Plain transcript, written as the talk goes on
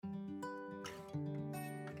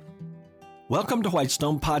Welcome to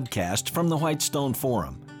Whitestone Podcast from the Whitestone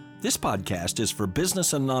Forum. This podcast is for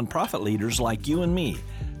business and nonprofit leaders like you and me,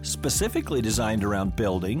 specifically designed around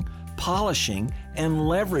building, polishing, and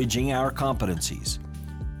leveraging our competencies.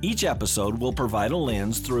 Each episode will provide a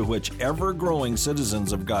lens through which ever-growing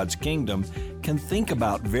citizens of God's kingdom can think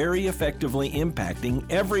about very effectively impacting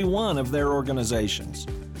every one of their organizations.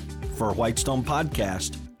 For Whitestone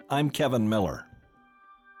Podcast, I'm Kevin Miller.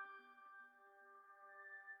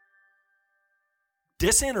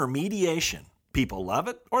 Disintermediation. People love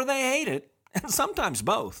it or they hate it, and sometimes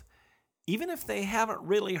both, even if they haven't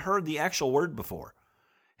really heard the actual word before.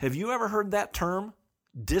 Have you ever heard that term,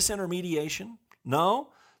 disintermediation? No?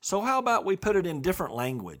 So how about we put it in different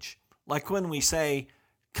language, like when we say,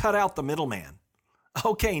 cut out the middleman.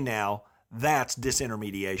 Okay, now, that's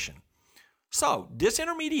disintermediation. So,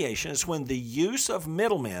 disintermediation is when the use of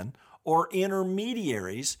middlemen or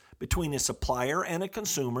intermediaries between a supplier and a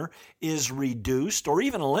consumer is reduced or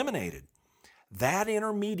even eliminated. That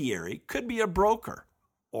intermediary could be a broker,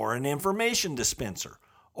 or an information dispenser,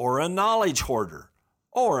 or a knowledge hoarder,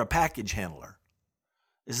 or a package handler.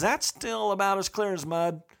 Is that still about as clear as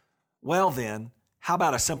mud? Well then, how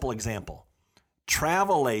about a simple example?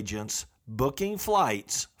 Travel agents booking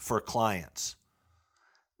flights for clients.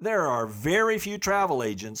 There are very few travel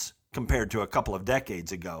agents compared to a couple of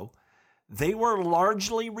decades ago. They were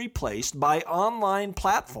largely replaced by online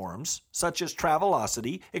platforms such as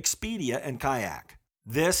Travelocity, Expedia, and Kayak.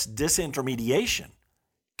 This disintermediation,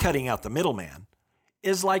 cutting out the middleman,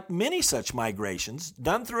 is like many such migrations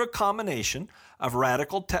done through a combination of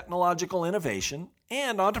radical technological innovation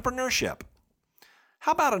and entrepreneurship.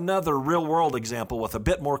 How about another real-world example with a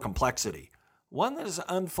bit more complexity, one that has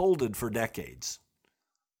unfolded for decades?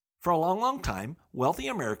 For a long time, wealthy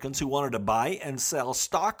Americans who wanted to buy and sell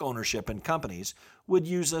stock ownership in companies would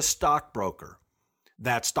use a stockbroker.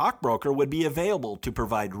 That stockbroker would be available to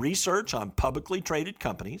provide research on publicly traded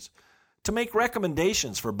companies, to make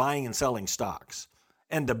recommendations for buying and selling stocks,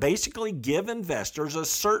 and to basically give investors a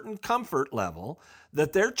certain comfort level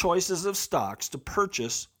that their choices of stocks to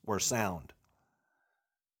purchase were sound.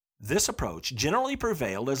 This approach generally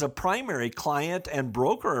prevailed as a primary client and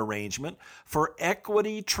broker arrangement for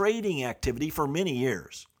equity trading activity for many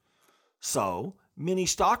years. So, many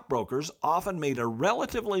stockbrokers often made a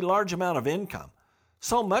relatively large amount of income,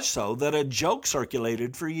 so much so that a joke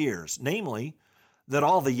circulated for years, namely, that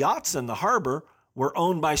all the yachts in the harbor were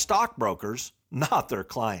owned by stockbrokers, not their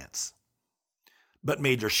clients. But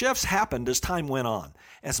major shifts happened as time went on,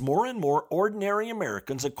 as more and more ordinary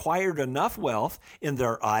Americans acquired enough wealth in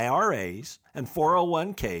their IRAs and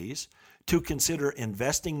 401ks to consider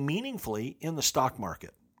investing meaningfully in the stock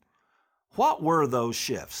market. What were those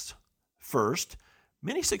shifts? First,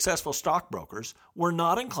 many successful stockbrokers were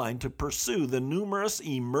not inclined to pursue the numerous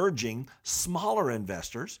emerging smaller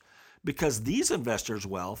investors because these investors'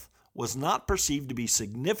 wealth was not perceived to be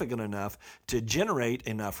significant enough to generate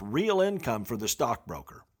enough real income for the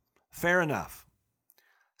stockbroker. Fair enough.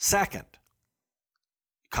 Second,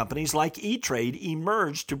 companies like E-Trade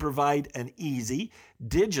emerged to provide an easy,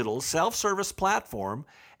 digital, self-service platform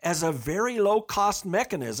as a very low-cost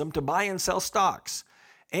mechanism to buy and sell stocks,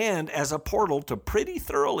 and as a portal to pretty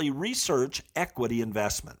thoroughly research equity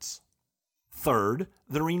investments. Third,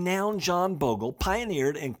 the renowned John Bogle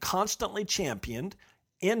pioneered and constantly championed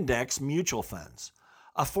index mutual funds,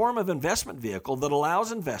 a form of investment vehicle that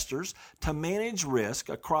allows investors to manage risk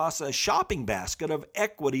across a shopping basket of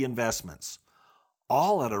equity investments,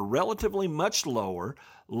 all at a relatively much lower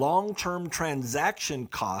long-term transaction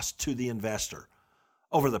cost to the investor.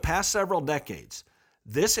 Over the past several decades,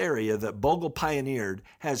 this area that Bogle pioneered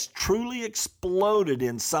has truly exploded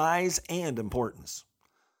in size and importance.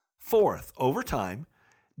 Fourth, over time,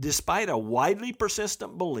 despite a widely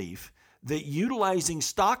persistent belief that utilizing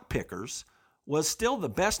stock pickers was still the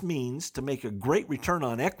best means to make a great return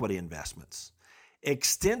on equity investments,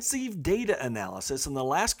 extensive data analysis in the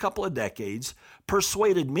last couple of decades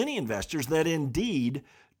persuaded many investors that indeed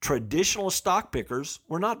traditional stock pickers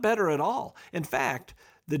were not better at all. In fact,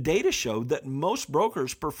 the data showed that most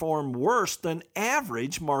brokers perform worse than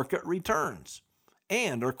average market returns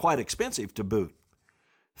and are quite expensive to boot.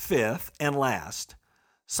 Fifth and last,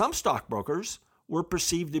 some stockbrokers were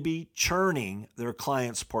perceived to be churning their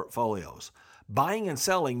clients' portfolios, buying and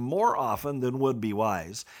selling more often than would be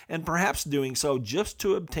wise, and perhaps doing so just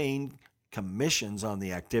to obtain commissions on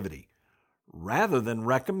the activity, rather than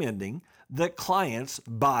recommending that clients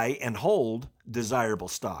buy and hold desirable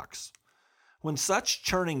stocks. When such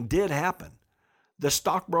churning did happen, the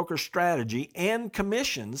stockbroker strategy and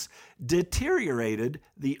commissions deteriorated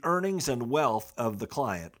the earnings and wealth of the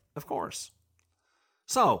client, of course.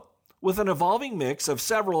 So, With an evolving mix of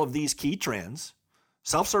several of these key trends,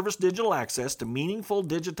 self-service digital access to meaningful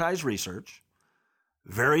digitized research,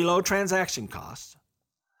 very low transaction costs,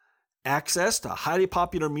 access to highly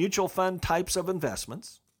popular mutual fund types of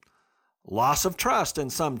investments, loss of trust in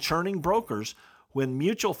some churning brokers when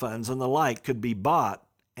mutual funds and the like could be bought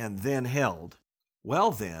and then held. Well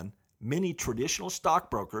then, many traditional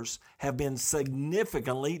stockbrokers have been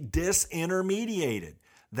significantly disintermediated.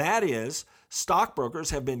 That is, stockbrokers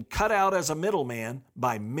have been cut out as a middleman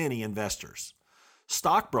by many investors.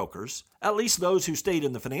 Stockbrokers, at least those who stayed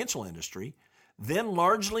in the financial industry, then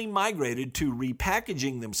largely migrated to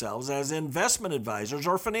repackaging themselves as investment advisors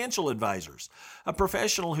or financial advisors, a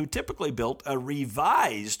professional who typically built a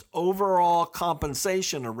revised overall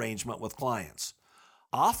compensation arrangement with clients,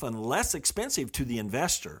 often less expensive to the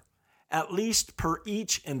investor, at least per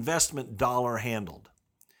each investment dollar handled.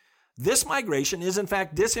 This migration is in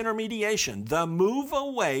fact disintermediation, the move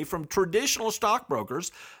away from traditional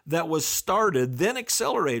stockbrokers that was started, then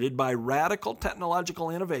accelerated by radical technological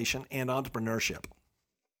innovation and entrepreneurship.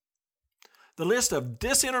 The list of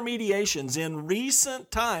disintermediations in recent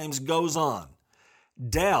times goes on.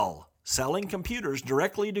 Dell, selling computers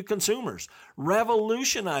directly to consumers,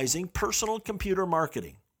 revolutionizing personal computer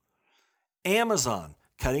marketing. Amazon,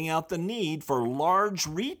 cutting out the need for large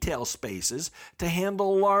retail spaces to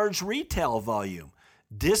handle large retail volume,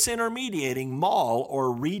 disintermediating mall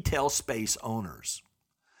or retail space owners.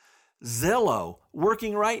 Zillow,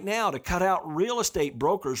 working right now to cut out real estate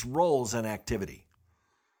brokers' roles and activity.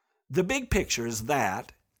 The big picture is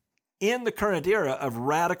that, in the current era of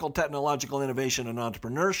radical technological innovation and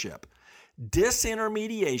entrepreneurship,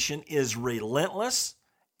 disintermediation is relentless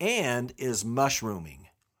and is mushrooming.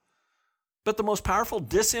 But the most powerful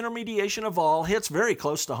disintermediation of all hits very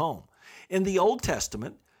close to home. In the Old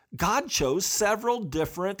Testament, God chose several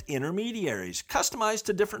different intermediaries, customized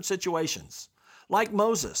to different situations, like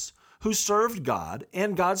Moses, who served God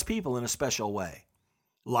and God's people in a special way,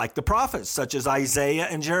 like the prophets such as Isaiah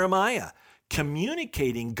and Jeremiah,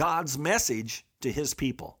 communicating God's message to his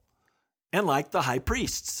people, and like the high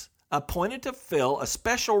priests, appointed to fill a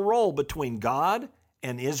special role between God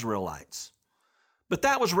and Israelites. But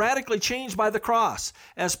that was radically changed by the cross.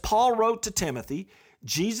 As Paul wrote to Timothy,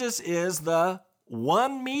 Jesus is the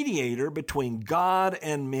one mediator between God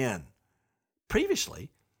and men. Previously,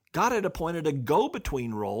 God had appointed a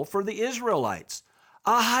go-between role for the Israelites,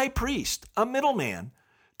 a high priest, a middleman,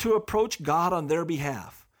 to approach God on their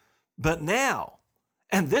behalf. But now,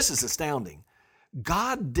 and this is astounding,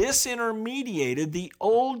 God disintermediated the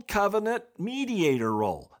old covenant mediator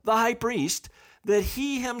role, the high priest, that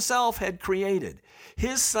he himself had created.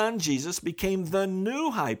 His son Jesus became the new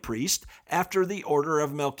high priest after the order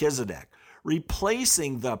of Melchizedek,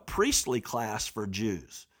 replacing the priestly class for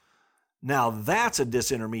Jews. Now that's a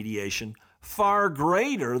disintermediation far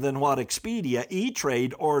greater than what Expedia,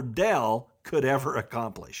 E-Trade, or Dell could ever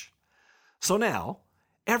accomplish. So now,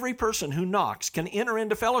 every person who knocks can enter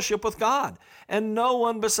into fellowship with God, and no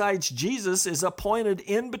one besides Jesus is appointed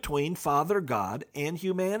in between Father God and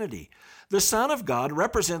humanity. The Son of God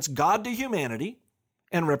represents God to humanity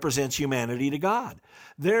and represents humanity to God.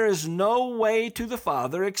 There is no way to the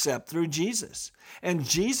Father except through Jesus, and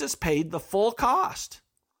Jesus paid the full cost.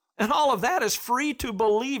 And all of that is free to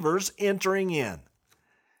believers entering in.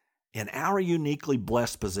 In our uniquely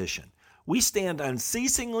blessed position, we stand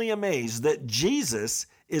unceasingly amazed that Jesus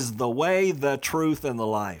is the way, the truth, and the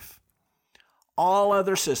life. All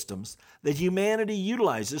other systems that humanity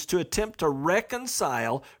utilizes to attempt to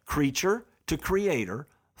reconcile creature to creator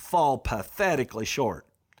fall pathetically short,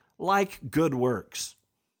 like good works,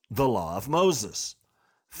 the law of Moses,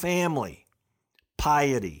 family,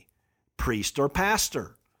 piety, priest or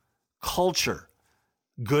pastor, culture,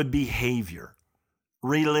 good behavior,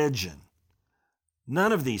 religion.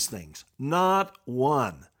 None of these things, not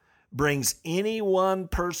one, brings any one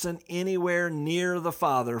person anywhere near the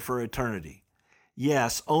Father for eternity.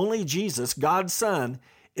 Yes, only Jesus, God's Son,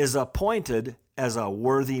 is appointed as a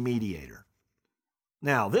worthy mediator.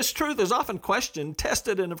 Now, this truth is often questioned,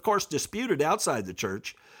 tested, and of course disputed outside the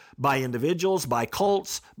church by individuals, by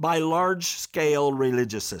cults, by large-scale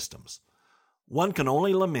religious systems. One can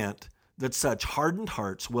only lament that such hardened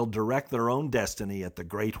hearts will direct their own destiny at the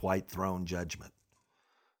great white throne judgment.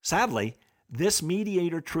 Sadly, this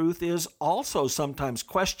mediator truth is also sometimes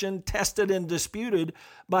questioned, tested, and disputed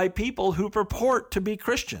by people who purport to be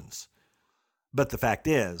Christians. But the fact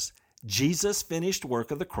is, Jesus' finished work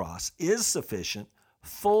of the cross is sufficient,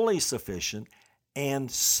 fully sufficient, and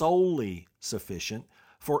solely sufficient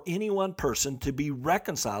for any one person to be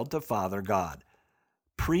reconciled to Father God.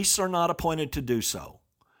 Priests are not appointed to do so.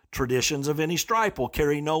 Traditions of any stripe will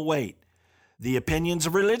carry no weight. The opinions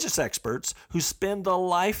of religious experts who spend a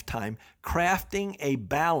lifetime crafting a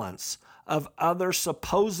balance of other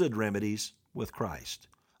supposed remedies with Christ.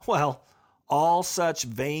 Well, all such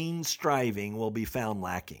vain striving will be found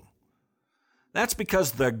lacking. That's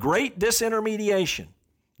because the great disintermediation,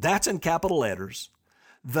 that's in capital letters,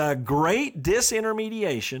 the great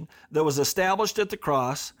disintermediation that was established at the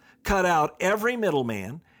cross cut out every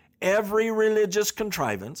middleman, every religious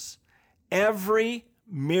contrivance, every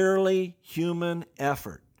merely human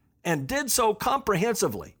effort, and did so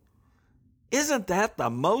comprehensively. Isn't that the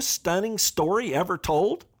most stunning story ever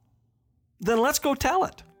told? Then let's go tell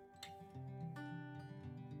it.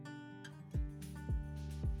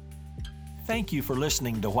 Thank you for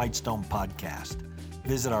listening to Whitestone Podcast.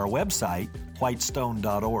 Visit our website,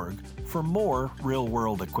 whitestone.org, for more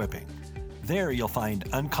real-world equipping. There you'll find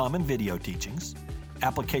uncommon video teachings,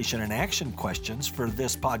 application and action questions for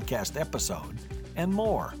this podcast episode, and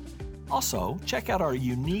more. Also, check out our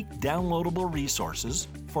unique downloadable resources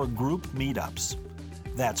for group meetups.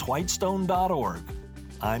 That's whitestone.org.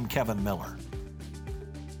 I'm Kevin Miller.